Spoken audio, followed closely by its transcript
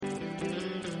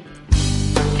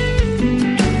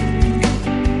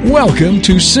Welcome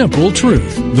to Simple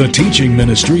Truth, the teaching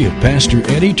ministry of Pastor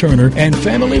Eddie Turner and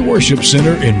Family Worship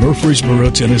Center in Murfreesboro,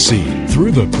 Tennessee.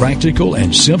 Through the practical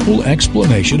and simple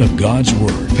explanation of God's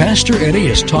Word, Pastor Eddie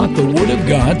has taught the Word of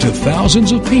God to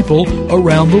thousands of people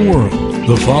around the world.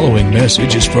 The following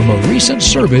message is from a recent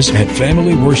service at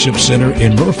Family Worship Center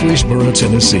in Murfreesboro,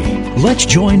 Tennessee. Let's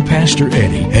join Pastor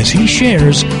Eddie as he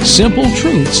shares simple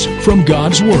truths from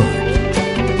God's Word.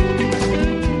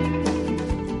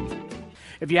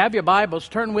 If you have your Bibles,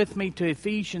 turn with me to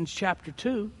Ephesians chapter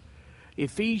 2.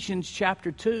 Ephesians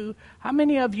chapter 2. How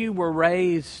many of you were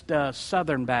raised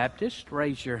Southern Baptist?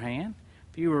 Raise your hand.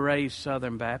 If you were raised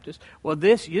Southern Baptist. Well,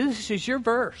 this is your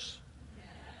verse.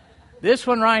 This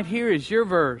one right here is your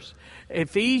verse.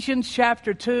 Ephesians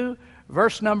chapter 2,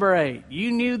 verse number 8.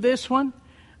 You knew this one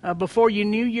before you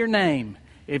knew your name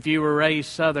if you were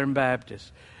raised Southern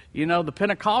Baptist. You know, the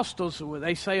Pentecostals,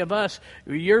 they say of us,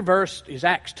 your verse is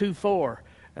Acts 2:4.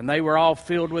 And they were all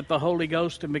filled with the Holy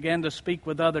Ghost and began to speak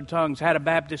with other tongues. Had a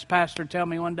Baptist pastor tell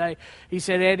me one day, he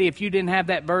said, Eddie, if you didn't have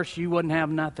that verse, you wouldn't have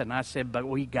nothing. I said, but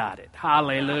we got it.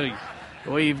 Hallelujah.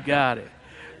 We've got it.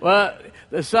 Well,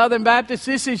 the Southern Baptist,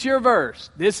 this is your verse.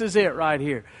 This is it right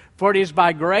here. For it is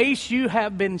by grace you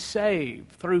have been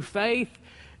saved through faith,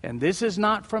 and this is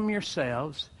not from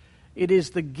yourselves. It is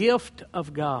the gift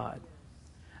of God,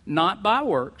 not by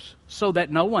works, so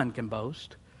that no one can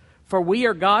boast. For we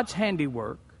are God's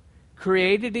handiwork,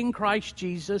 created in Christ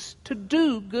Jesus to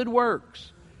do good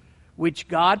works, which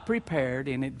God prepared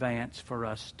in advance for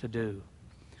us to do.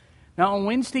 Now, on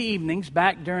Wednesday evenings,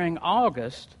 back during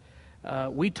August,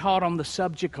 we taught on the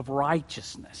subject of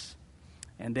righteousness.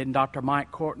 And then Dr.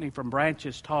 Mike Courtney from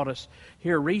Branches taught us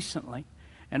here recently.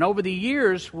 And over the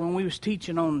years, when we was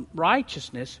teaching on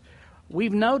righteousness,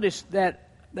 we've noticed that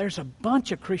there's a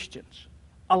bunch of Christians,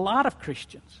 a lot of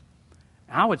Christians,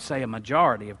 I would say a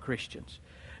majority of Christians,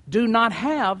 do not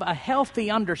have a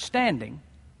healthy understanding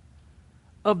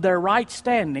of their right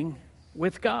standing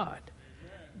with God.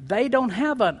 They don't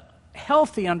have a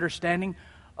healthy understanding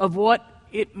of what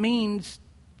it means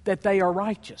that they are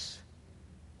righteous.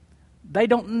 They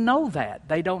don't know that.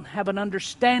 They don't have an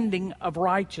understanding of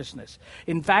righteousness.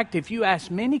 In fact, if you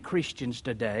ask many Christians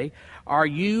today, are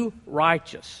you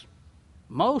righteous?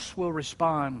 Most will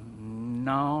respond,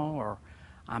 no, or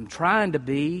I'm trying to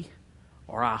be,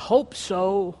 or I hope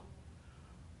so.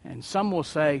 And some will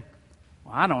say,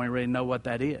 well, I don't really know what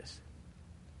that is.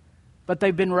 But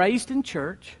they've been raised in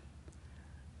church.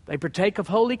 They partake of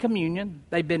Holy Communion.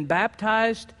 They've been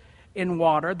baptized in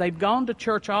water. They've gone to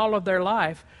church all of their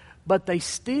life, but they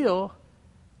still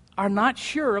are not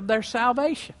sure of their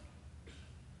salvation.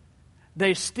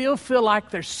 They still feel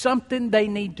like there's something they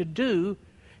need to do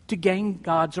to gain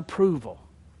God's approval.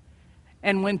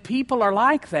 And when people are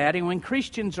like that, and when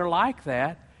Christians are like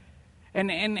that,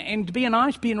 and to be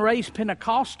honest, being raised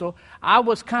Pentecostal, I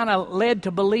was kind of led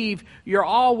to believe you're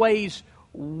always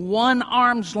one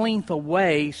arm's length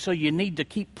away, so you need to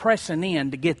keep pressing in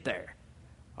to get there.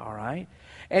 All right?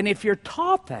 And if you're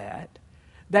taught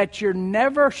that you're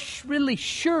never really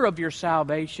sure of your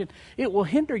salvation, it will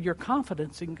hinder your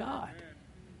confidence in God.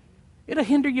 It'll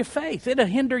hinder your faith. It'll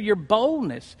hinder your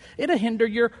boldness. It'll hinder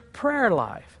your prayer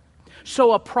life.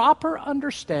 So a proper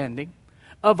understanding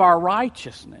of our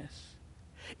righteousness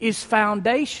is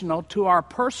foundational to our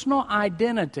personal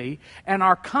identity and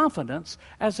our confidence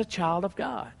as a child of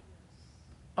God.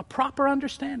 A proper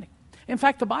understanding. In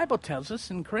fact, the Bible tells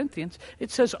us in Corinthians, it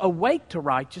says, awake to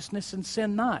righteousness and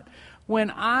sin not.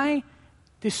 When I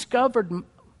discovered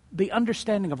the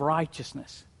understanding of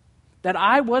righteousness, that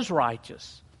I was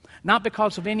righteous, not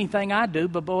because of anything I do,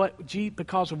 but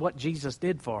because of what Jesus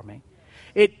did for me,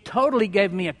 it totally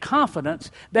gave me a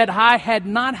confidence that I had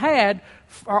not had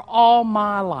for all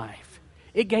my life.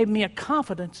 It gave me a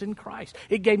confidence in Christ.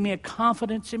 It gave me a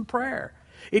confidence in prayer.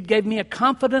 It gave me a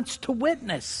confidence to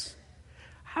witness.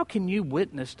 How can you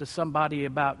witness to somebody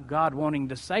about God wanting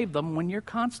to save them when you're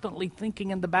constantly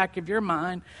thinking in the back of your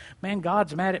mind, man,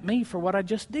 God's mad at me for what I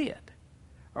just did,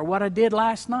 or what I did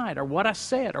last night, or what I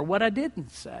said, or what I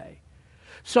didn't say?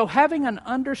 So having an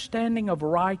understanding of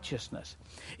righteousness,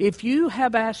 if you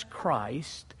have asked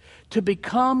Christ to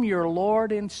become your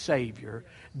Lord and Savior,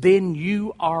 then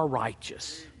you are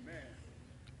righteous.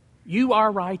 You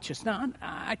are righteous. Now,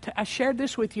 I shared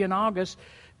this with you in August,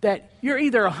 that you're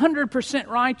either 100%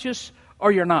 righteous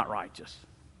or you're not righteous.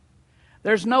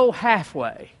 There's no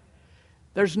halfway.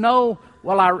 There's no,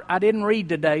 well, I didn't read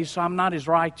today, so I'm not as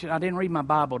righteous. I didn't read my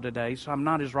Bible today, so I'm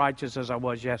not as righteous as I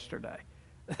was yesterday.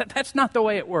 That's not the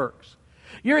way it works.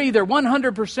 You're either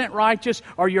 100% righteous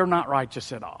or you're not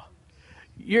righteous at all.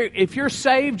 If you're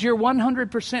saved, you're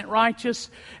 100% righteous,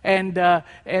 and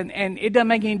it doesn't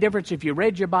make any difference if you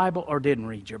read your Bible or didn't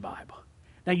read your Bible.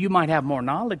 Now, you might have more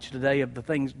knowledge today of the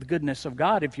goodness of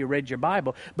God if you read your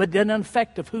Bible, but it doesn't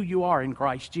affect of who you are in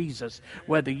Christ Jesus,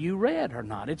 whether you read or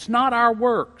not. It's not our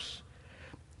works.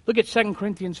 Look at 2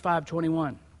 Corinthians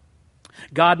 5:21.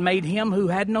 God made him who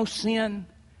had no sin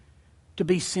to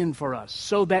be sin for us,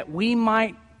 so that we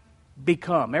might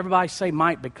become. Everybody say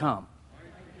might become.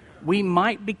 We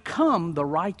might become the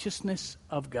righteousness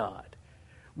of God.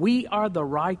 We are the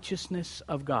righteousness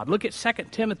of God. Look at 2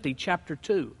 Timothy chapter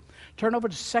 2. Turn over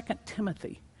to 2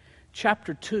 Timothy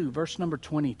chapter 2, verse number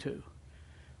 22.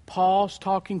 Paul's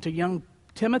talking to young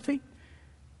Timothy,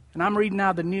 and I'm reading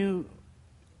now the New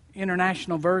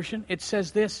International Version. It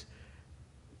says this.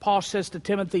 Paul says to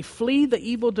Timothy, flee the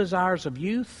evil desires of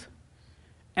youth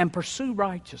and pursue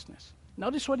righteousness.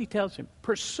 Notice what he tells him.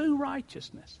 Pursue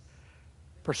righteousness.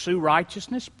 Pursue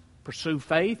righteousness, pursue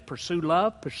faith, pursue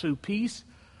love, pursue peace,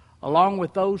 along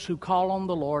with those who call on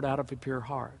the Lord out of a pure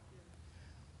heart.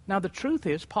 Now the truth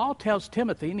is, Paul tells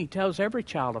Timothy, and he tells every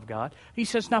child of God, he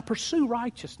says, now pursue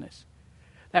righteousness.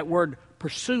 That word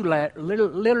pursue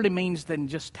literally means than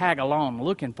just tag along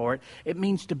looking for it. It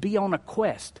means to be on a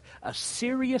quest, a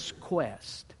serious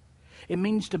quest. It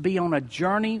means to be on a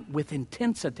journey with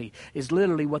intensity is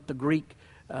literally what the Greek,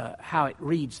 how it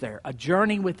reads there. A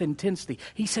journey with intensity.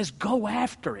 He says, go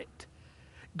after it.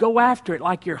 Go after it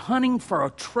like you're hunting for a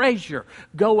treasure.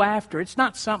 Go after it. It's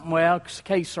not something, well,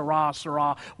 que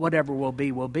sera, whatever will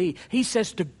be, will be. He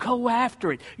says to go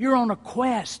after it. You're on a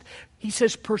quest. He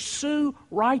says pursue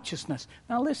righteousness.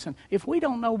 Now listen, if we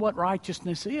don't know what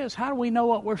righteousness is, how do we know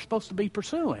what we're supposed to be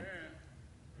pursuing?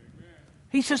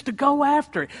 He says to go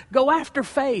after it. Go after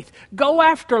faith. Go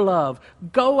after love.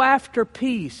 Go after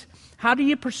peace. How do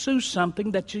you pursue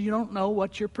something that you don't know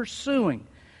what you're pursuing?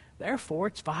 Therefore,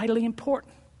 it's vitally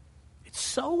important. It's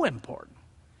so important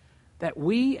that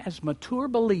we as mature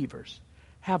believers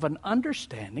have an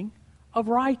understanding of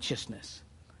righteousness.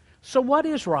 So what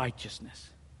is righteousness?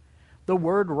 The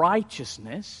word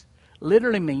righteousness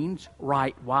literally means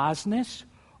right wiseness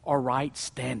or right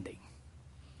standing.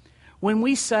 When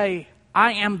we say,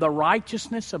 I am the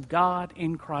righteousness of God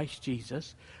in Christ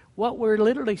Jesus, what we're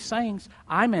literally saying is,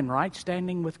 I'm in right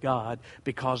standing with God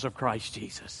because of Christ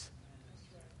Jesus.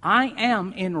 I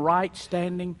am in right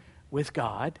standing with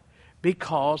God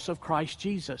because of Christ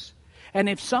Jesus. And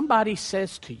if somebody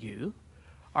says to you,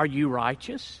 are you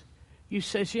righteous? You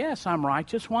says, yes, I'm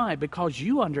righteous. Why? Because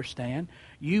you understand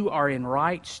you are in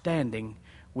right standing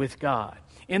with God.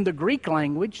 In the Greek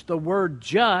language, the word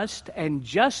just and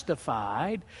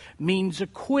justified means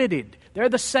acquitted. They're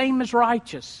the same as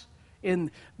righteous.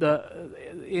 In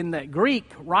the Greek,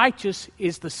 righteous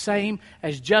is the same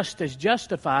as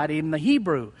justified in the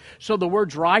Hebrew. So the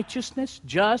words righteousness,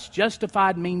 just,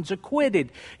 justified means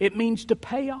acquitted. It means to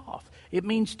pay off. It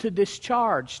means to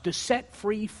discharge, to set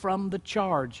free from the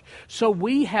charge. So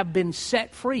we have been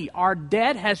set free. Our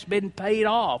debt has been paid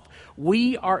off.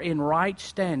 We are in right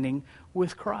standing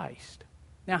with Christ.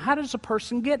 Now, how does a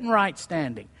person get in right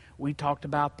standing? We talked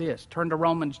about this. Turn to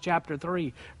Romans chapter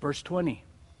 3, verse 20.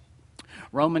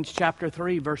 Romans chapter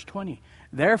 3, verse 20.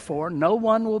 Therefore, no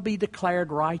one will be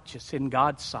declared righteous in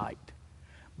God's sight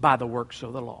by the works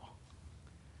of the law.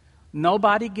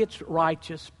 Nobody gets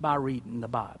righteous by reading the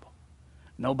Bible.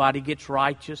 Nobody gets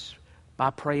righteous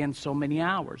by praying so many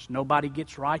hours. Nobody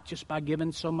gets righteous by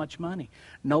giving so much money.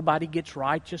 Nobody gets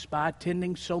righteous by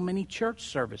attending so many church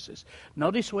services.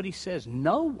 Notice what he says.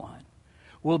 No one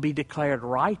will be declared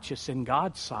righteous in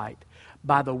God's sight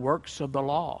by the works of the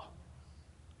law.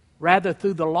 Rather,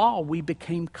 through the law, we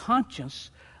became conscious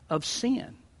of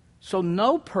sin. So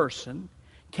no person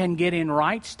can get in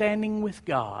right standing with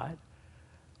God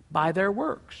by their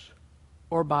works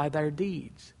or by their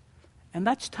deeds. And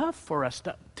that's tough for us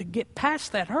to get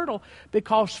past that hurdle,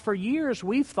 because for years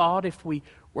we've thought if we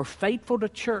were faithful to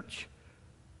church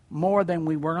more than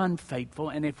we were unfaithful,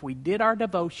 and if we did our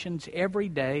devotions every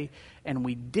day and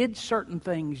we did certain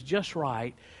things just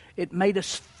right, it made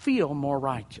us feel more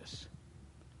righteous.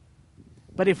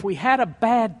 But if we had a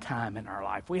bad time in our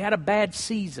life, we had a bad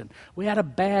season, we had a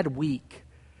bad week,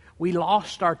 we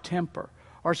lost our temper,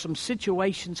 or some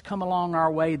situations come along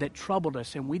our way that troubled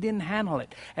us and we didn't handle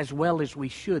it as well as we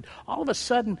should, all of a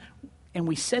sudden, and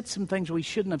we said some things we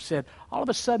shouldn't have said, all of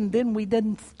a sudden then we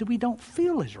don't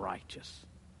feel as righteous.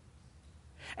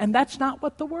 And that's not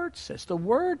what the Word says. The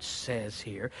Word says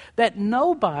here that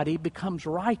nobody becomes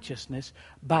righteousness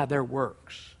by their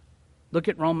works. Look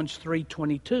at Romans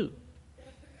 3:22.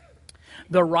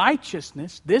 The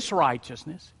righteousness, this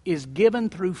righteousness, is given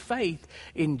through faith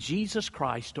in Jesus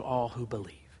Christ to all who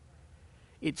believe.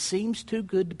 It seems too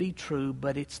good to be true,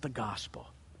 but it's the gospel.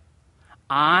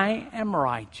 I am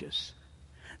righteous,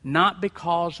 not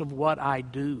because of what I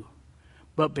do,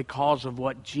 but because of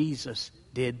what Jesus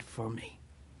did for me.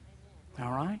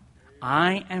 All right?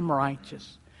 I am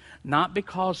righteous, not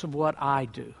because of what I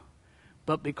do,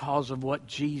 but because of what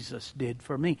Jesus did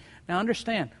for me. Now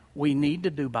understand, we need to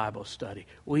do Bible study.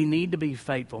 We need to be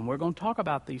faithful. And we're going to talk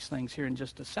about these things here in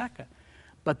just a second.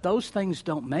 But those things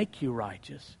don't make you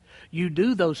righteous. You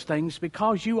do those things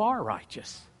because you are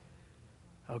righteous.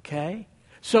 Okay?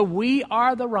 So we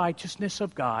are the righteousness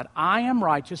of God. I am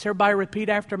righteous. Everybody repeat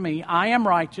after me. I am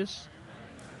righteous.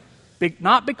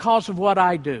 Not because of what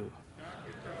I do,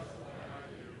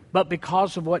 but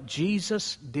because of what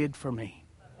Jesus did for me.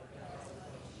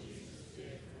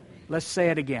 Let's say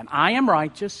it again. I am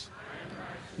righteous,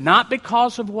 not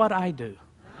because of what I do,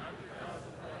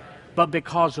 but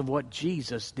because of what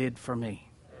Jesus did for me.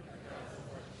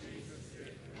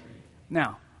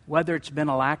 Now, whether it's been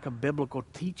a lack of biblical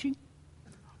teaching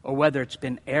or whether it's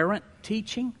been errant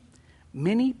teaching,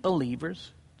 many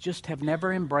believers just have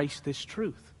never embraced this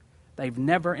truth. They've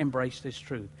never embraced this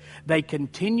truth. They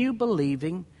continue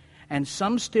believing, and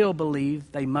some still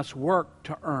believe they must work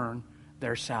to earn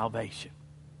their salvation.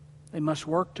 They must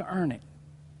work to earn it.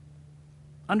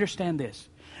 Understand this.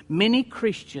 Many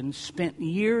Christians spent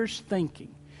years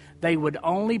thinking they would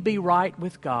only be right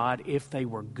with God if they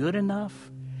were good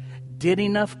enough, did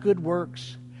enough good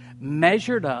works,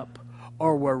 measured up,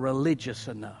 or were religious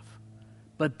enough.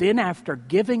 But then after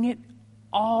giving it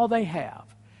all they have,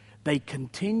 they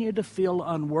continue to feel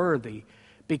unworthy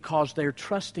because they're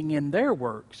trusting in their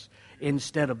works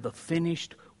instead of the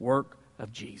finished work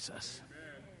of Jesus.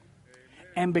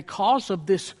 And because of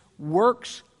this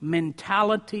works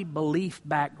mentality belief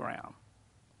background,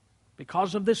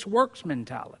 because of this works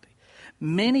mentality,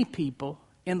 many people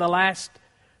in the last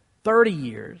 30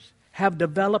 years have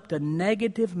developed a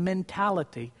negative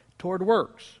mentality toward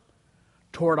works,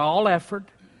 toward all effort,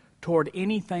 toward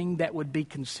anything that would be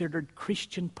considered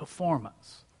Christian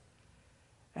performance.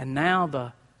 And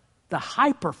now the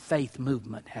hyper-faith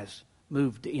movement has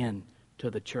moved into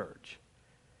the church.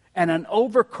 And an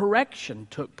overcorrection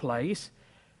took place,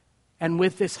 and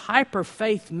with this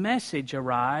hyper-faith message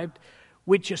arrived,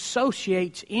 which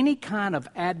associates any kind of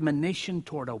admonition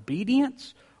toward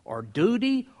obedience or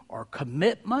duty or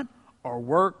commitment or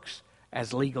works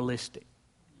as legalistic.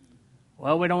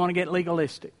 Well, we don't want to get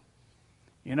legalistic.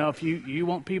 You know, if you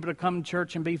want people to come to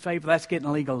church and be faithful, that's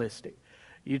getting legalistic.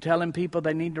 You telling people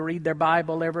they need to read their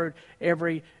Bible every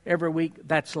week,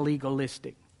 that's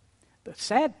legalistic. The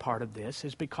sad part of this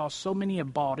is because so many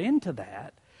have bought into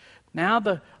that. Now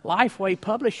the Lifeway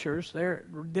publishers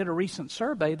did a recent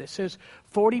survey that says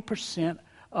 40%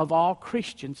 of all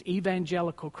Christians,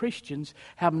 evangelical Christians,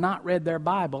 have not read their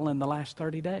Bible in the last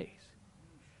 30 days.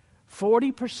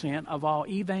 40% of all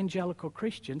evangelical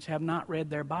Christians have not read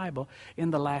their Bible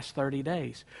in the last 30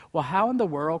 days. Well, how in the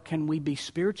world can we be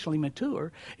spiritually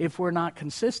mature if we're not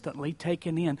consistently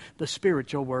taking in the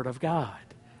spiritual Word of God?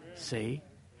 See?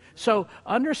 So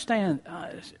understand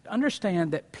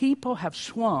that people have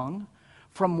swung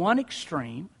from one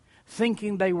extreme,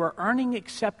 thinking they were earning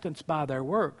acceptance by their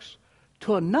works,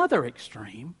 to another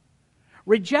extreme,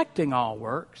 rejecting all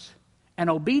works, an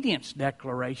obedience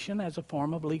declaration as a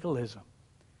form of legalism.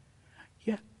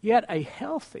 Yet a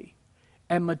healthy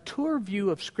and mature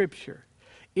view of Scripture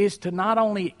is to not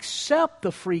only accept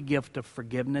the free gift of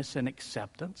forgiveness and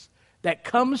acceptance that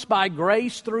comes by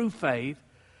grace through faith,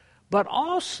 but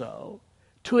also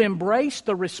to embrace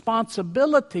the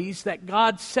responsibilities that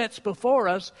God sets before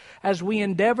us as we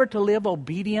endeavor to live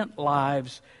obedient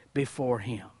lives before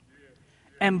Him.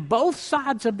 And both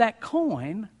sides of that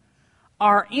coin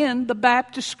are in the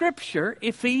Baptist Scripture,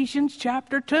 Ephesians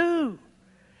chapter 2.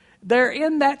 They're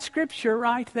in that Scripture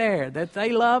right there that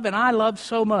they love and I love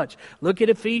so much. Look at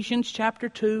Ephesians chapter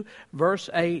 2, verse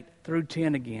 8 through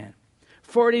 10 again.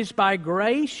 For it is by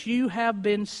grace you have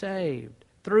been saved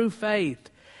through faith.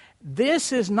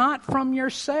 This is not from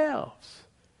yourselves.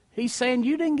 He's saying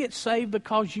you didn't get saved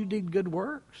because you did good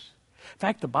works. In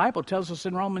fact, the Bible tells us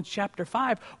in Romans chapter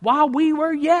 5, while we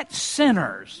were yet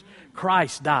sinners,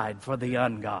 Christ died for the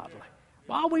ungodly.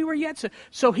 While we were yet sinners.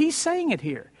 So he's saying it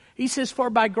here. He says, for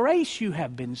by grace you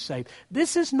have been saved.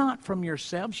 This is not from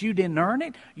yourselves. You didn't earn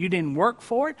it. You didn't work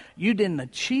for it. You didn't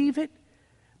achieve it.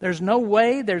 There's no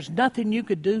way, there's nothing you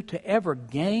could do to ever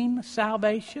gain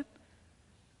salvation.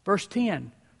 Verse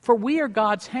 10, for we are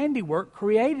God's handiwork,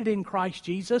 created in Christ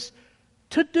Jesus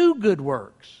to do good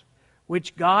works,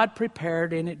 which God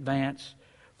prepared in advance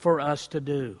for us to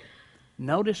do.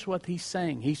 Notice what he's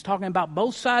saying. He's talking about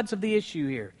both sides of the issue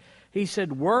here. He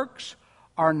said, works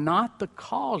are not the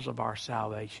cause of our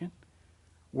salvation.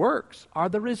 Works are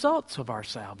the results of our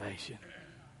salvation.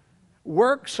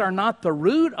 Works are not the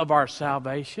root of our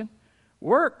salvation.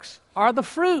 Works are the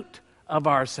fruit of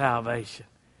our salvation.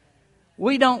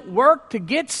 We don't work to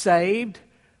get saved.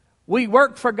 We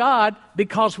work for God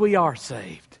because we are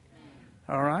saved.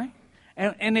 All right?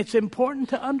 And it's important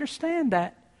to understand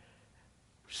that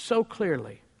so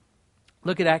clearly.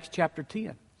 Look at Acts chapter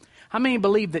 10. How many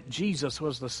believe that Jesus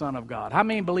was the Son of God? How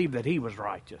many believe that He was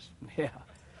righteous? Yeah.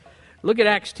 Look at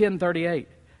Acts 10:38.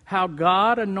 How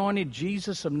God anointed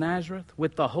Jesus of Nazareth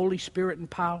with the Holy Spirit and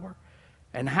power,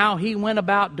 and how He went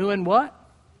about doing what?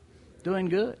 Doing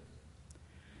good.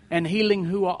 And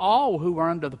healing all who were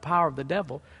under the power of the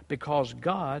devil, because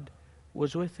God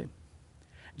was with Him.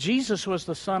 Jesus was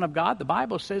the Son of God. The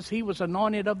Bible says He was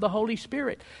anointed of the Holy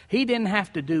Spirit. He didn't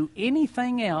have to do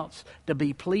anything else to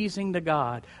be pleasing to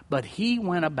God, but He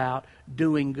went about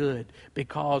doing good,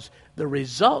 because the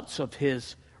results of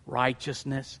His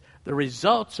righteousness, the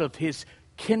results of His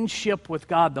kinship with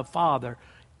God the Father,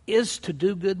 is to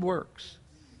do good works,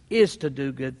 is to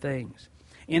do good things.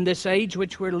 In this age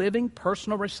which we're living,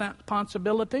 personal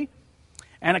responsibility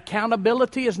and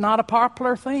accountability is not a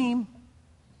popular theme.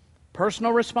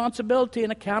 Personal responsibility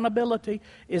and accountability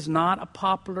is not a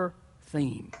popular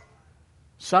theme.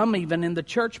 Some, even in the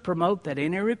church, promote that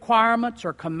any requirements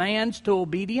or commands to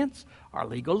obedience are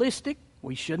legalistic.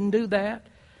 We shouldn't do that.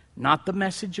 Not the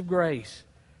message of grace,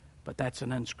 but that's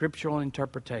an unscriptural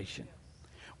interpretation.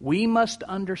 We must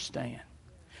understand,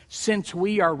 since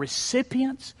we are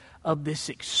recipients of this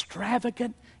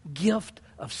extravagant gift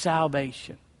of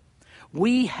salvation,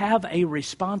 we have a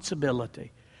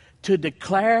responsibility to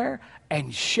declare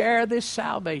and share this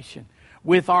salvation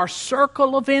with our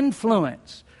circle of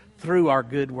influence through our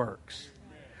good works.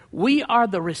 We are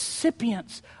the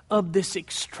recipients of this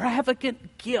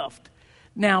extravagant gift.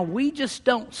 Now, we just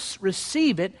don't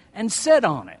receive it and sit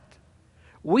on it.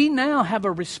 We now have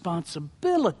a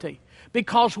responsibility.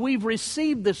 Because we've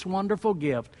received this wonderful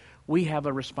gift, we have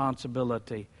a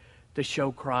responsibility to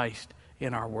show Christ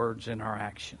in our words and our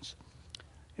actions.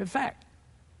 In fact,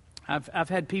 I've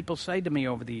had people say to me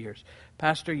over the years,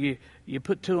 Pastor, you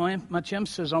put too much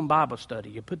emphasis on Bible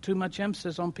study. You put too much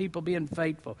emphasis on people being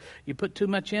faithful. You put too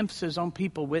much emphasis on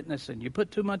people witnessing. You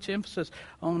put too much emphasis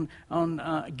on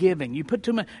giving. You put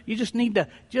too much. You just need to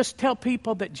just tell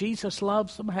people that Jesus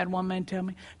loves them. I had one man tell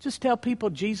me, just tell people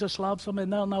Jesus loves them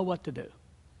and they'll know what to do.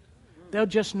 They'll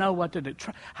just know what to do.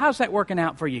 How's that working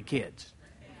out for your kids?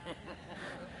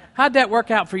 How'd that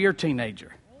work out for your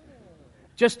teenager?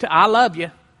 I love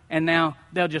you. And now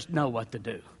they'll just know what to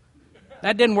do.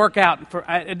 That didn't work out for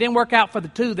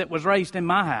the two that was raised in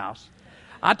my house.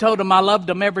 I told them I loved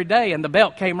them every day, and the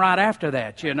belt came right after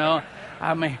that.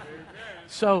 I mean,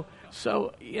 so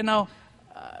what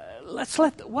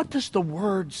does the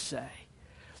Word say?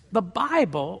 The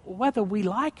Bible, whether we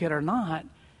like it or not,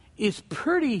 is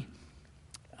pretty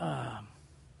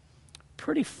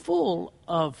full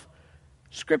of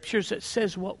scriptures that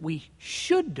says what we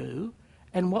should do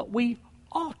and what we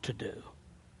ought to do.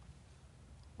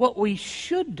 What we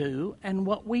should do and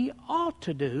what we ought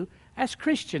to do as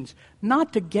Christians,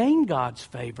 not to gain God's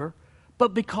favor,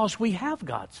 but because we have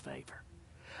God's favor.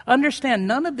 Understand,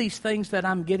 none of these things that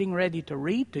I'm getting ready to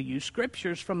read to you,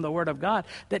 scriptures from the Word of God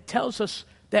that tells us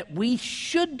that we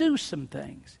should do some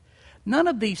things. None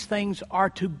of these things are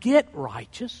to get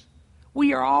righteous.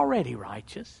 We are already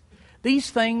righteous. These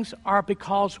things are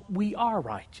because we are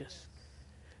righteous.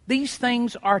 These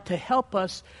things are to help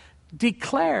us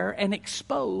declare and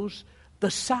expose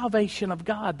the salvation of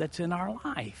God that's in our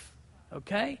life.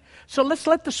 Okay? So let's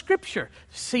let the Scripture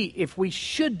see if we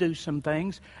should do some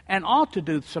things and ought to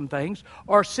do some things,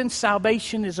 or since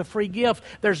salvation is a free gift,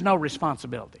 there's no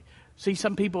responsibility. See,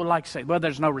 some people like to say, well,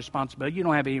 there's no responsibility. You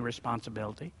don't have any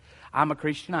responsibility. I'm a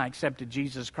Christian. I accepted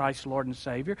Jesus Christ, Lord and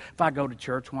Savior. If I go to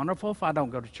church, wonderful. If I don't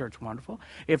go to church, wonderful.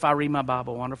 If I read my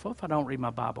Bible, wonderful. If I don't read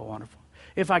my Bible, wonderful.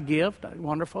 If I give,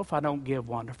 wonderful. If I don't give,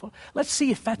 wonderful. Let's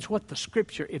see if that's what the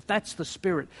Scripture, if that's the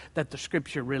spirit that the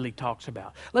Scripture really talks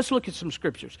about. Let's look at some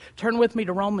Scriptures. Turn with me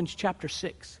to Romans chapter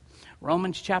 6.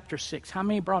 Romans chapter 6. How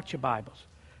many brought your Bibles?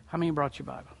 How many brought your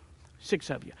Bible? 6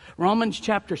 of you. Romans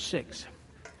chapter 6.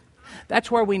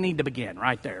 That's where we need to begin,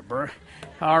 right there, bro.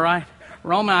 All right.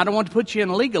 Roman, I don't want to put you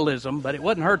in legalism, but it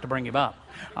wouldn't hurt to bring him up.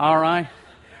 All right.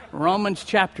 Romans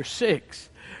chapter 6.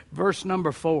 verse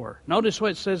number 4. Notice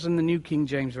what it says in the New King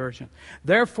James Version.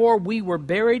 Therefore we were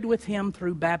buried with him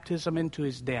through baptism into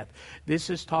his death. This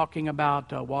is talking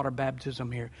about water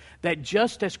baptism here. That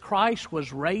just as Christ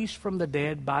was raised from the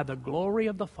dead by the glory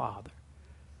of the Father,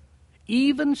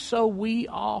 even so we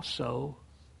also,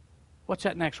 what's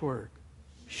that next word?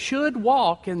 Should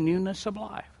walk in newness of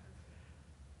life.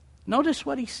 Notice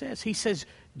what he says. He says,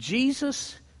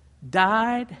 Jesus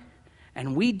died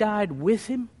and we died with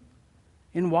him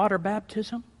in water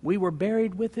baptism. We were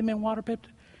buried with him in water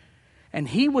baptism. And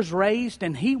he was raised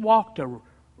and he walked a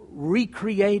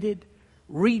recreated,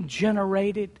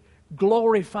 regenerated,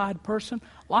 glorified person.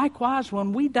 Likewise,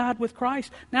 when we died with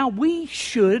Christ, now we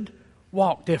should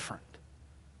walk different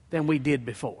than we did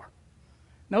before.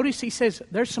 Notice he says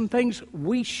there's some things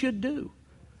we should do.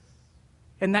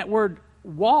 And that word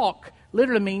walk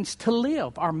literally means to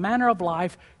live. Our manner of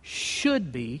life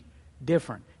should be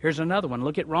different. Here's another one.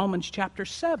 Look at Romans chapter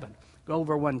 7. Go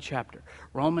over one chapter.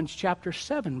 Romans chapter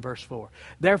 7, verse 4.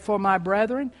 Therefore, my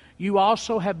brethren, you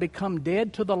also have become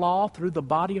dead to the law through the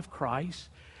body of Christ,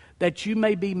 that you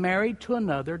may be married to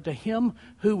another, to him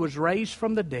who was raised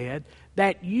from the dead,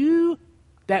 that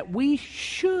we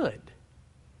should,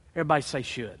 everybody say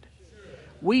should.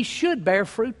 We should bear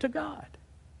fruit to God.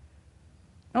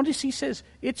 Notice he says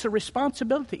it's a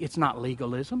responsibility. It's not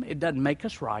legalism. It doesn't make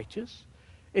us righteous.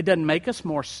 It doesn't make us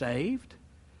more saved.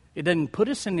 It doesn't put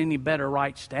us in any better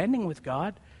right standing with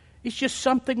God. It's just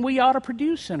something we ought to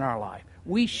produce in our life.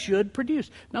 We should produce.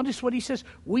 Notice what he says.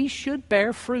 We should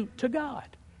bear fruit to God.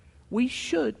 We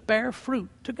should bear fruit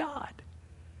to God.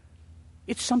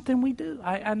 It's something we do.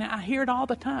 I hear it all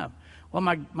the time. Well,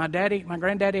 my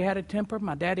granddaddy had a temper,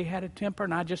 my daddy had a temper,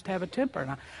 and I just have a temper.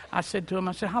 And I said to him,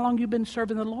 I said, how long have you been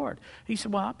serving the Lord? He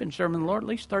said, well, I've been serving the Lord at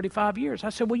least 35 years. I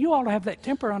said, well, you ought to have that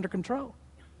temper under control.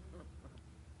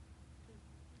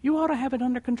 You ought to have it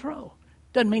under control.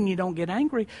 Doesn't mean you don't get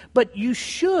angry, but you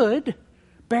should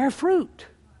bear fruit.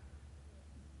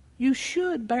 You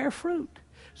should bear fruit.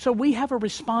 So we have a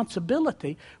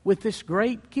responsibility with this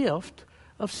great gift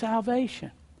of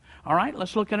salvation. All right,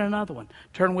 let's look at another one.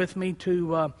 Turn with me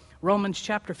to Romans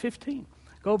chapter 15.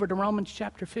 Go over to Romans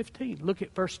chapter 15. Look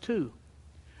at verse 2.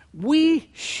 We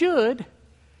should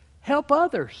help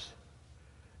others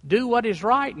do what is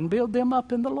right and build them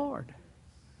up in the Lord.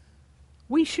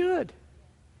 We should.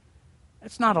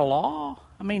 That's not a law.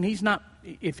 I mean, he's not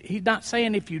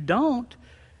saying if you don't,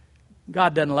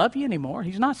 God doesn't love you anymore.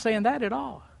 He's not saying that at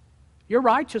all. You're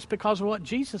righteous because of what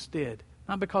Jesus did,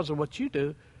 not because of what you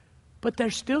do. But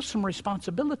there's still some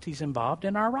responsibilities involved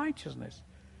in our righteousness.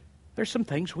 There's some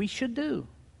things we should do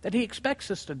that he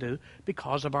expects us to do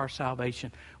because of our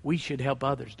salvation. We should help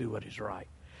others do what is right.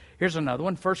 Here's another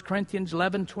one, 1 Corinthians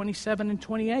 11, 27 and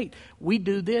 28. We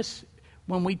do this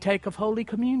when we take of Holy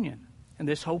Communion. And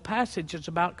this whole passage is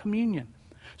about communion.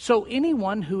 So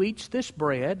anyone who eats this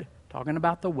bread, talking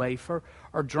about the wafer,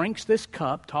 or drinks this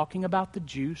cup, talking about the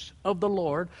juice of the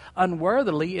Lord,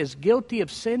 unworthily is guilty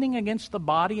of sinning against the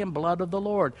body and blood of the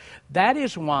Lord. That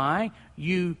is why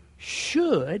you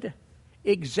should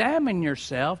examine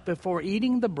yourself before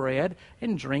eating the bread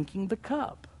and drinking the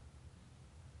cup.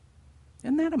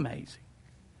 Isn't that amazing?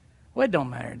 Well, it don't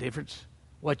matter the difference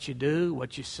what you do,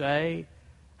 what you say,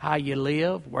 how you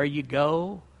live, where you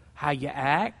go, how you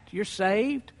act. You're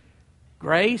saved.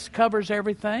 Grace covers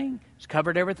everything. It's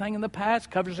covered everything in the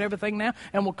past, covers everything now,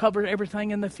 and will cover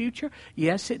everything in the future.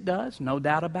 Yes, it does. No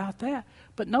doubt about that.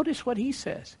 But notice what he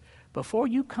says. Before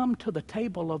you come to the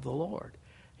table of the Lord,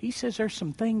 he says there's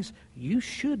some things you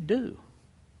should do.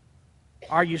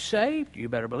 Are you saved? You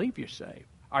better believe you're saved.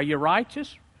 Are you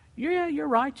righteous? Yeah, you're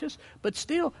righteous. But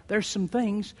still, there's some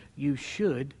things you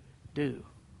should do.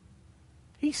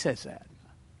 He says that.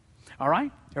 All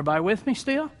right? Everybody with me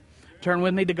still? Turn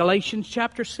with me to Galatians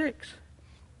chapter 6,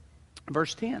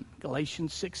 verse 10.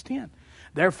 Galatians 6:10.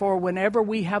 Therefore, whenever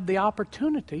we have the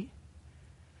opportunity,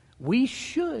 we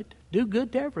should do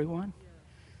good to everyone,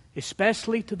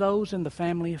 especially to those in the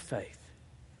family of faith.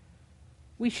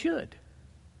 We should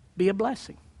be a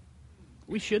blessing.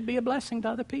 We should be a blessing to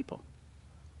other people.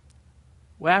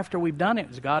 Well, after we've done it,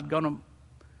 we're going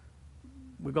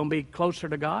to be closer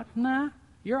to God? Nah,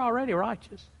 you're already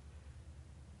righteous.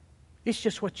 It's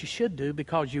just what you should do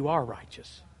because you are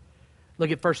righteous. Look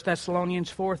at 1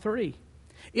 Thessalonians 4:3.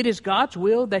 It is God's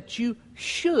will that you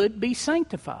should be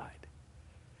sanctified.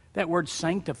 That word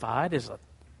sanctified is a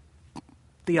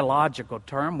theological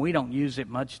term. We don't use it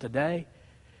much today.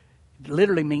 It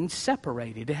literally means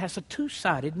separated. It has a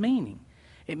two-sided meaning.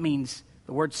 It means,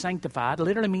 the word sanctified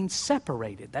literally means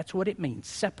separated. That's what it means,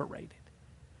 separated.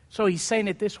 So he's saying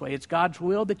it this way. It's God's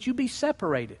will that you be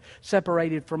separated.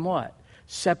 Separated from what?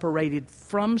 separated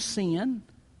from sin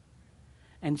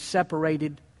and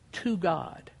separated to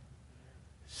God.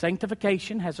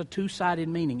 Sanctification has a two-sided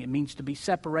meaning. It means to be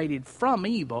separated from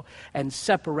evil and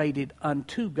separated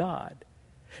unto God.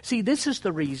 See, this is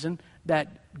the reason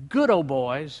that good old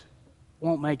boys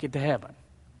won't make it to heaven.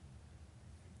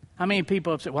 How many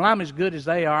people have said, well, I'm as good as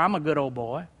they are. I'm a good old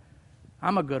boy.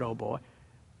 I'm a good old boy.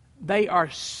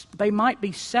 They might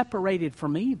be separated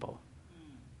from evil.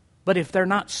 But if they're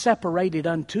not separated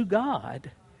unto God,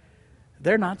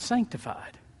 they're not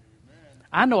sanctified.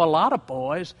 I know a lot of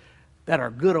boys that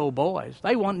are good old boys.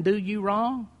 They won't do you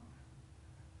wrong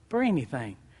for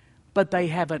anything. But they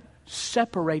haven't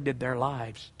separated their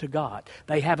lives to God.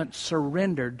 They haven't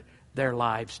surrendered their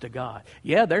lives to God.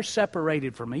 Yeah, they're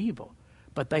separated from evil,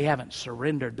 but they haven't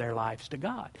surrendered their lives to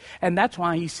God. And that's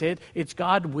why he said it's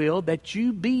God's will that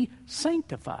you be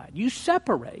sanctified. You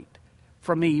separate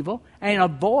from evil and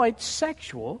avoid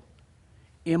sexual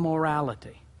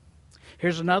immorality.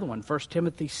 Here's another one, 1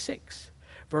 Timothy 6,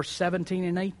 verse 17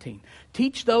 and 18.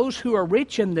 Teach those who are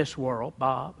rich in this world,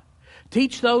 Bob.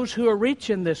 Teach those who are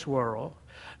rich in this world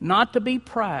not to be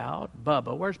proud.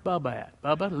 Bubba, where's Bubba at?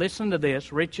 Bubba, listen to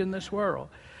this, rich in this world.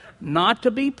 Not to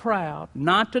be proud,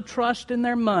 not to trust in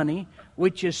their money,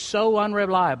 which is so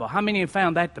unreliable. How many have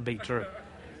found that to be true?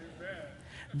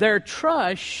 Their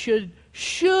trust should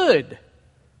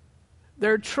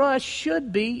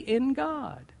be in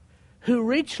God, who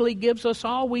richly gives us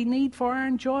all we need for our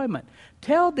enjoyment.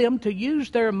 Tell them to use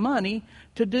their money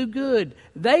to do good.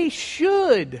 They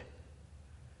should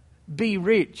be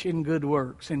rich in good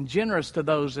works and generous to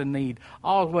those in need,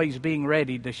 always being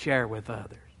ready to share with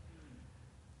others.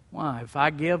 Why? If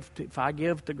I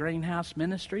give to Greenhouse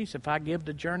Ministries, if I give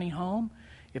to Journey Home,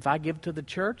 if I give to the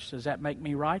church, does that make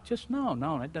me righteous? No,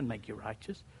 it doesn't make you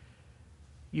righteous.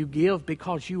 You give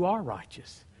because you are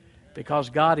righteous, because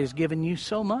God has given you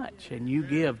so much, and you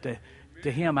give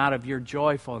to Him out of your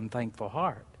joyful and thankful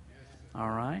heart. All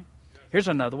right? Here's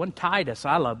another one, Titus.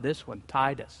 I love this one,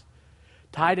 Titus.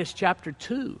 Titus chapter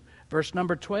 2, verse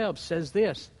number 12 says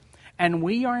this, and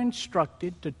we are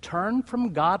instructed to turn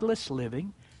from godless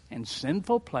living and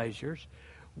sinful pleasures.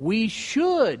 We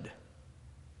should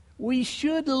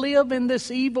live in this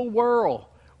evil world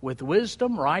with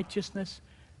wisdom, righteousness,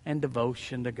 and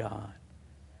devotion to God.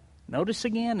 Notice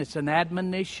again, it's an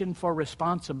admonition for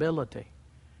responsibility.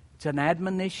 It's an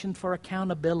admonition for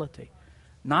accountability.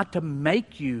 Not to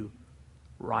make you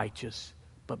righteous,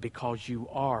 but because you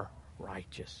are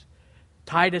righteous.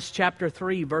 Titus chapter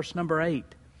 3, verse number 8.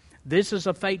 This is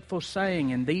a faithful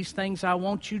saying, and these things I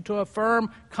want you to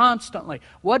affirm constantly.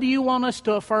 What do you want us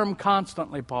to affirm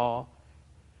constantly, Paul?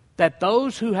 That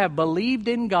those who have believed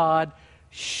in God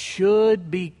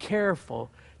should be careful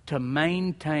to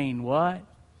maintain what?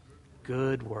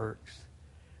 Good works.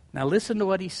 Now listen to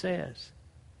what he says.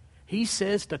 He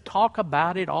says to talk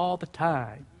about it all the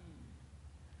time.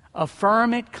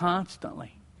 Affirm it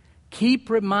constantly. Keep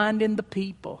reminding the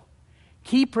people.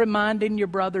 Keep reminding your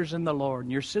brothers in the Lord,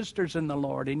 and your sisters in the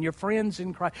Lord, and your friends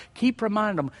in Christ. Keep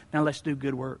reminding them. Now let's do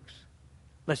good works.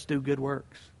 Let's do good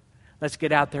works. Let's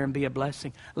get out there and be a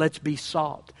blessing. Let's be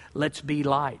salt. Let's be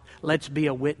light. Let's be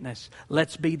a witness.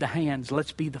 Let's be the hands.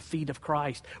 Let's be the feet of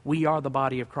Christ. We are the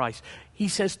body of Christ. He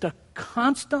says to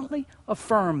constantly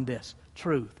affirm this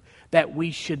truth, that we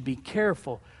should be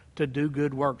careful to do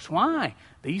good works. Why?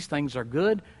 These things are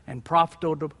good and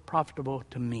profitable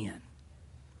to men.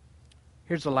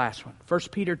 Here's the last one. 1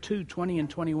 Peter 2, 20 and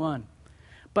 21.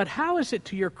 But how is it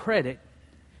to your credit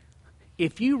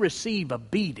if you receive a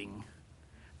beating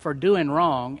for doing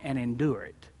wrong and endure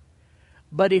it?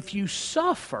 But if you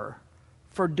suffer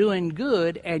for doing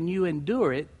good and you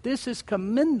endure it, this is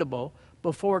commendable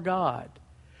before God.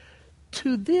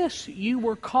 To this you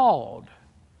were called.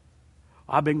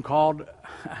 I've been called,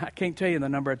 I can't tell you the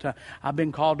number of times, I've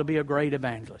been called to be a great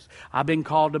evangelist. I've been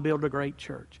called to build a great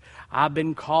church. I've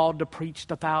been called to preach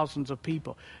to thousands of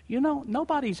people. You know,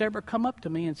 nobody's ever come up to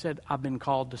me and said, I've been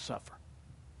called to suffer.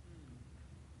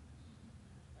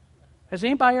 Has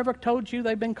anybody ever told you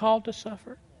they've been called to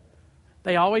suffer?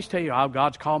 They always tell you, oh,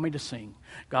 God's called me to sing.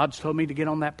 God's told me to get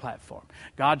on that platform.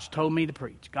 God's told me to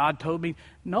preach. God told me.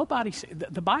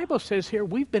 The Bible says here,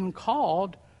 we've been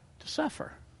called to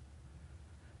suffer.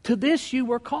 To this you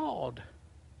were called,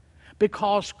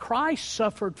 because Christ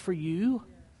suffered for you,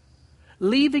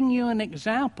 leaving you an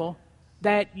example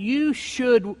that you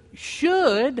should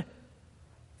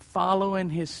follow in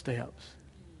His steps.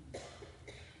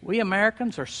 We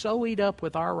Americans are so eat up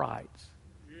with our rights.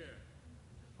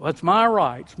 Well, it's my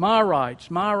rights, my rights,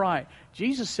 my right.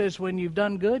 Jesus says when you've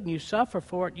done good and you suffer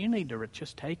for it, you need to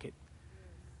just take it.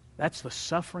 That's the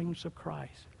sufferings of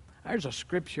Christ. There's a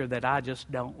scripture that I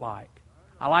just don't like.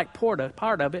 I like part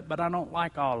of it, but I don't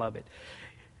like all of it.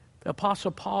 The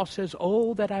Apostle Paul says,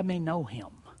 "Oh, that I may know Him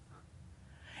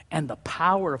and the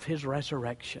power of His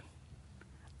resurrection."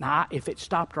 Now, if it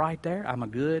stopped right there, I'm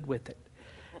good with it.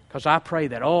 Because I pray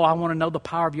that, I want to know the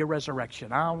power of your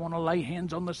resurrection. I want to lay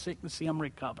hands on the sick and see them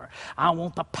recover. I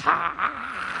want the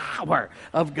power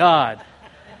of God.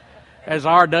 As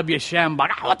R.W. Shambach,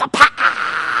 I want the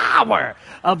power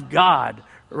of God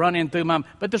running through my...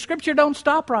 But the scripture don't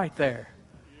stop right there.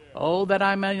 Oh, that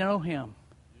I may know Him.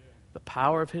 The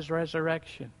power of His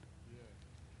resurrection.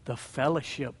 The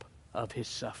fellowship of His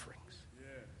sufferings.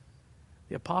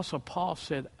 The Apostle Paul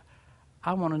said,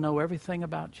 I want to know everything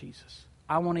about Jesus.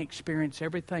 I want to experience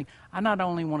everything. I not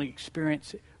only want to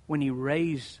experience it when He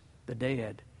raised the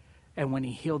dead and when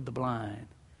He healed the blind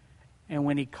and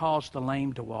when He caused the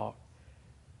lame to walk.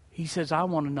 He says, I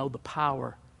want to know the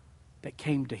power that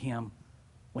came to Him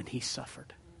when He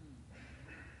suffered.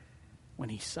 When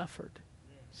He suffered.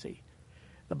 See,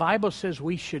 the Bible says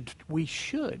we should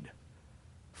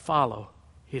follow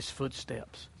His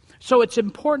footsteps. So it's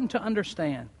important to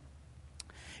understand.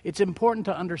 It's important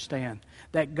to understand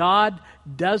that God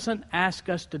doesn't ask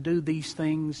us to do these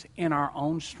things in our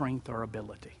own strength or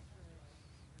ability.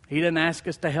 He didn't ask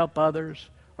us to help others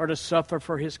or to suffer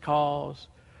for His cause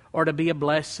or to be a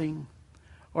blessing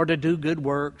or to do good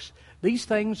works. These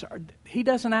things, He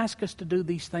doesn't ask us to do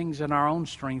these things in our own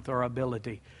strength or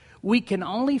ability. We can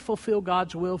only fulfill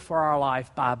God's will for our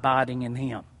life by abiding in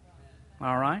Him.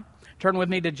 All right? Turn with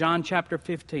me to John chapter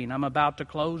 15. I'm about to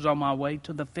close on my way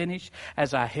to the finish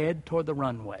as I head toward the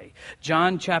runway.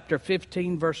 John chapter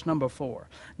 15, verse number 4.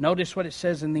 Notice what it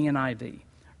says in the NIV.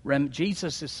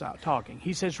 Jesus is talking.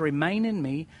 He says, "Remain in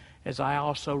me as I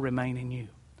also remain in you.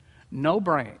 No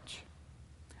branch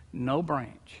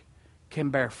can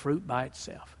bear fruit by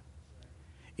itself.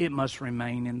 It must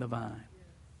remain in the vine."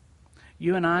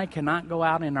 You and I cannot go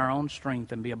out in our own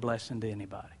strength and be a blessing to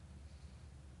anybody.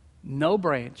 No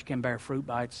branch can bear fruit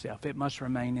by itself. It must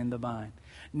remain in the vine.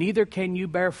 Neither can you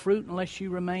bear fruit unless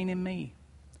you remain in me.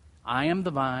 I am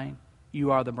the vine, you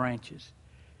are the branches.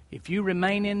 If you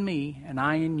remain in me and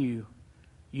I in you,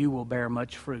 you will bear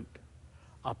much fruit.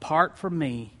 Apart from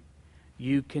me,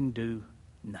 you can do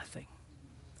nothing.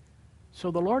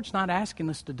 So the Lord's not asking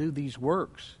us to do these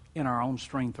works in our own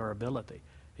strength or ability.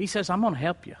 He says, I'm going to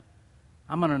help you.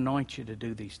 I'm going to anoint you to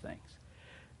do these things.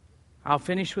 I'll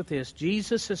finish with this.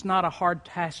 Jesus is not a hard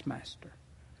taskmaster,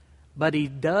 but He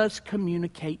does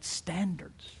communicate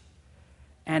standards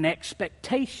and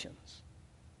expectations.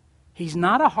 He's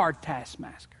not a hard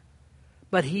taskmaster,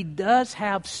 but He does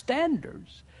have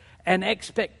standards and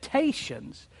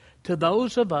expectations to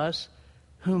those of us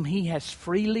whom He has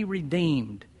freely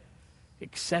redeemed,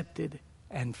 accepted,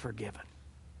 and forgiven.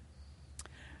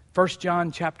 1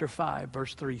 John chapter 5,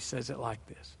 verse 3 says it like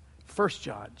this. 1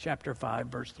 John chapter 5,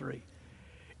 verse 3.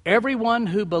 Everyone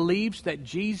who believes that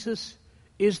Jesus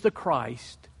is the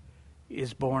Christ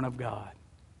is born of God.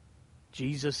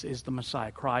 Jesus is the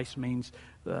Messiah. Christ means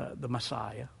the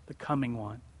Messiah, the coming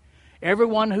one.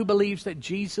 Everyone who believes that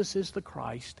Jesus is the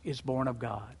Christ is born of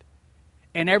God.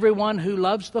 And everyone who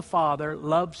loves the Father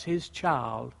loves His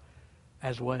child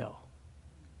as well.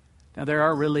 Now, there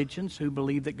are religions who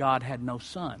believe that God had no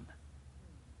son.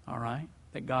 All right?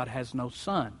 That God has no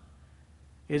son.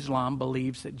 Islam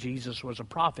believes that Jesus was a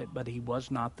prophet, but He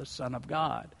was not the Son of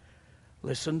God.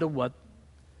 Listen to what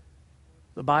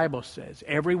the Bible says.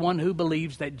 Everyone who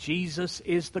believes that Jesus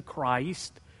is the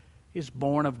Christ is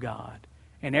born of God.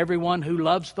 And everyone who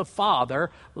loves the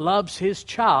Father loves His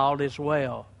child as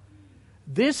well.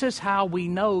 This is how we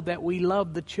know that we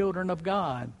love the children of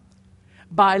God.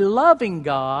 By loving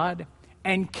God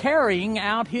and carrying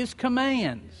out His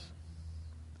commands.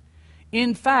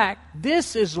 In fact,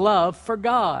 this is love for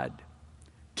God.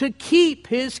 To keep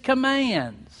His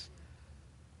commands.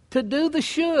 To do the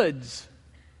shoulds.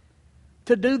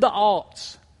 To do the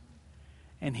oughts.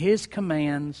 And His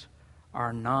commands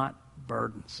are not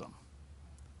burdensome.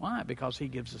 Why? Because He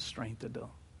gives us strength to do them.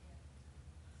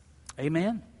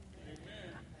 Amen?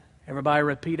 Amen. Everybody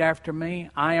repeat after me.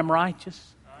 I am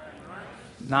righteous.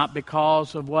 Not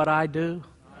because of what I do,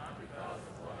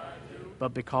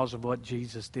 but because of what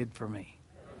Jesus did for me.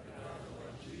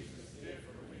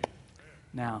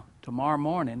 Now, tomorrow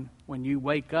morning, when you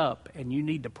wake up and you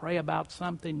need to pray about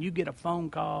something, you get a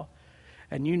phone call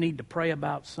and you need to pray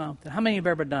about something. How many have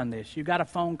ever done this? You got a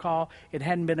phone call, it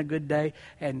hadn't been a good day,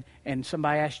 and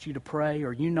somebody asked you to pray,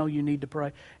 or you know you need to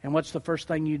pray, and what's the first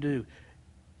thing you do?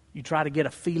 You try to get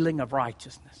a feeling of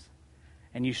righteousness.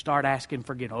 And you start asking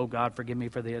forgiveness. Oh, God, forgive me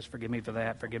for this, forgive me for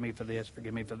that, forgive me for this,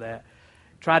 forgive me for that.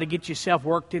 Try to get yourself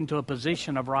worked into a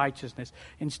position of righteousness.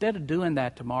 Instead of doing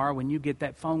that tomorrow when you get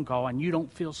that phone call and you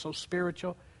don't feel so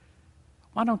spiritual,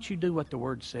 why don't you do what the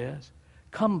Word says?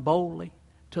 Come boldly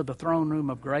to the throne room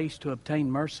of grace to obtain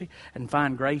mercy and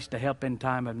find grace to help in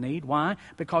time of need. Why?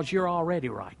 Because you're already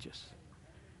righteous.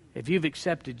 If you've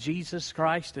accepted Jesus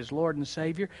Christ as Lord and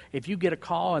Savior, if you get a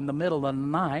call in the middle of the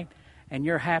night and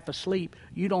you're half asleep,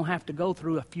 you don't have to go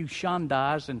through a few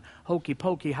shandas and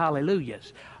hokey-pokey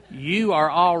hallelujahs. You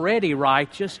are already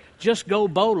righteous. Just go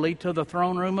boldly to the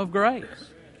throne room of grace.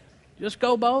 Just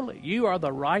go boldly. You are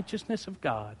the righteousness of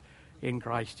God in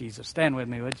Christ Jesus. Stand with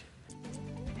me, would you?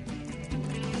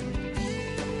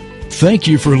 Thank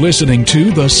you for listening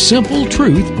to The Simple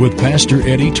Truth with Pastor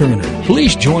Eddie Turner.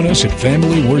 Please join us at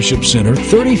Family Worship Center,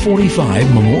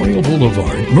 3045 Memorial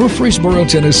Boulevard, Murfreesboro,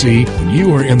 Tennessee, when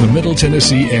you are in the Middle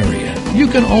Tennessee area. You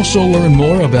can also learn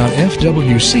more about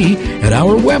FWC at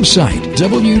our website,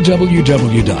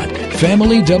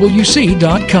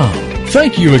 www.familywc.com.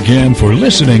 Thank you again for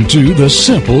listening to The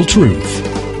Simple Truth.